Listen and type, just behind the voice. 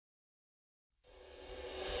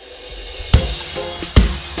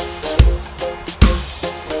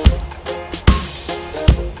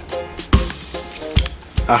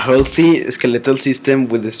A healthy skeletal system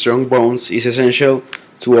with strong bones is essential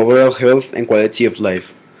to overall health and quality of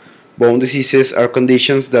life. Bone diseases are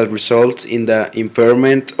conditions that result in the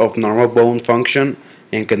impairment of normal bone function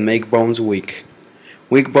and can make bones weak.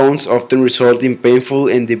 Weak bones often result in painful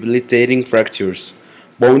and debilitating fractures.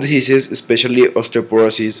 Bone diseases, especially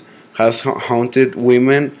osteoporosis, has haunted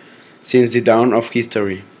women since the dawn of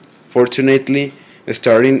history. Fortunately,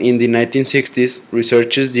 starting in the 1960s,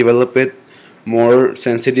 researchers developed more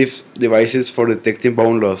sensitive devices for detecting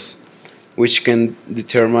bone loss, which can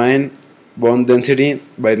determine bone density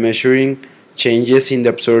by measuring changes in the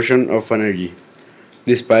absorption of energy.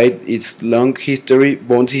 Despite its long history,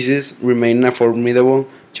 bone diseases remain a formidable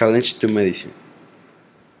challenge to medicine.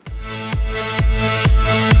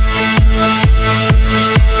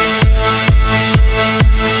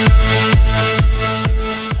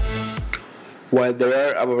 While there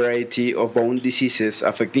are a variety of bone diseases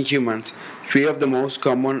affecting humans, three of the most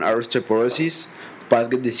common are osteoporosis,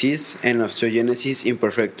 Paget disease, and osteogenesis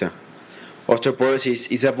imperfecta. Osteoporosis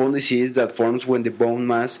is a bone disease that forms when the bone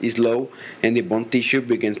mass is low and the bone tissue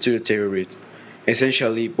begins to deteriorate.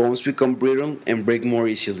 Essentially, bones become brittle and break more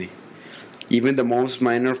easily. Even the most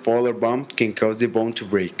minor fall or bump can cause the bone to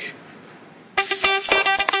break.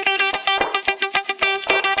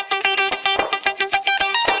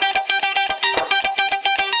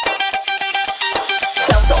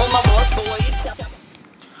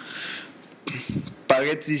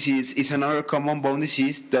 Paget disease is another common bone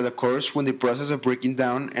disease that occurs when the process of breaking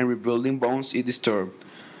down and rebuilding bones is disturbed.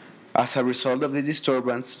 As a result of the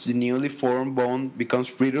disturbance, the newly formed bone becomes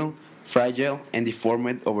brittle, fragile, and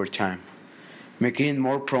deformed over time, making it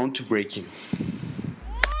more prone to breaking.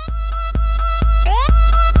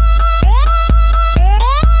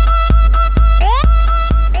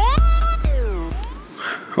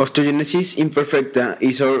 Osteogenesis imperfecta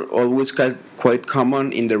is always quite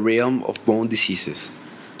common in the realm of bone diseases.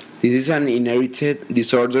 This is an inherited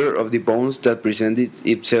disorder of the bones that presents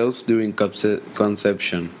itself during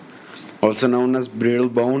conception, also known as brittle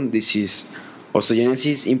bone disease.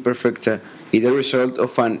 Osteogenesis imperfecta is the result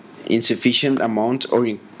of an insufficient amount or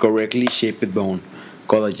incorrectly shaped bone,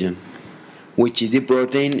 collagen, which is the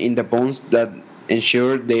protein in the bones that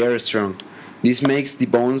ensure they are strong. This makes the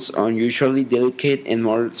bones unusually delicate and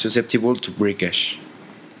more susceptible to breakage.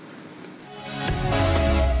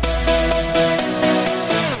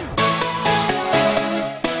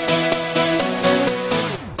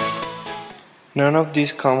 None of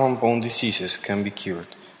these common bone diseases can be cured,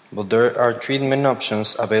 but there are treatment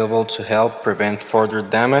options available to help prevent further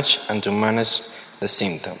damage and to manage the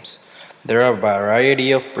symptoms. There are a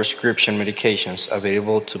variety of prescription medications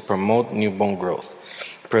available to promote new bone growth,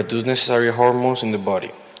 produce necessary hormones in the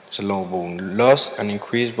body, slow bone loss, and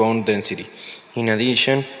increase bone density. In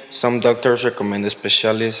addition, some doctors recommend a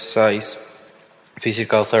specialized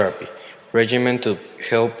physical therapy regimen to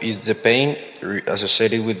help ease the pain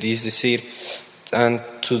associated with this disease and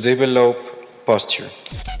to develop posture.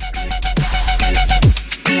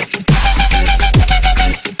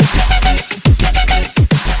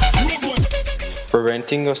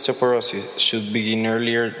 Preventing osteoporosis should begin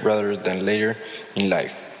earlier rather than later in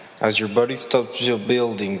life. As your body stops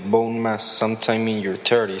building bone mass sometime in your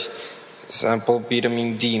 30s, ample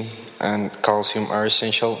vitamin D and calcium are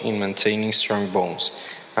essential in maintaining strong bones,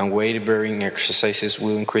 and weight-bearing exercises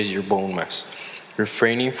will increase your bone mass.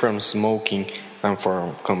 Refraining from smoking and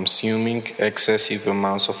from consuming excessive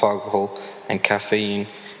amounts of alcohol and caffeine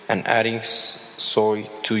and adding soy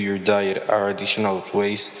to your diet are additional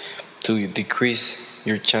ways to decrease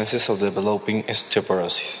your chances of developing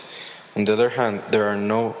osteoporosis. On the other hand, there are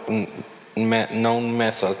no known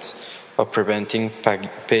methods of preventing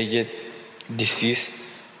Paget disease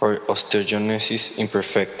or osteogenesis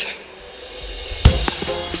imperfecta.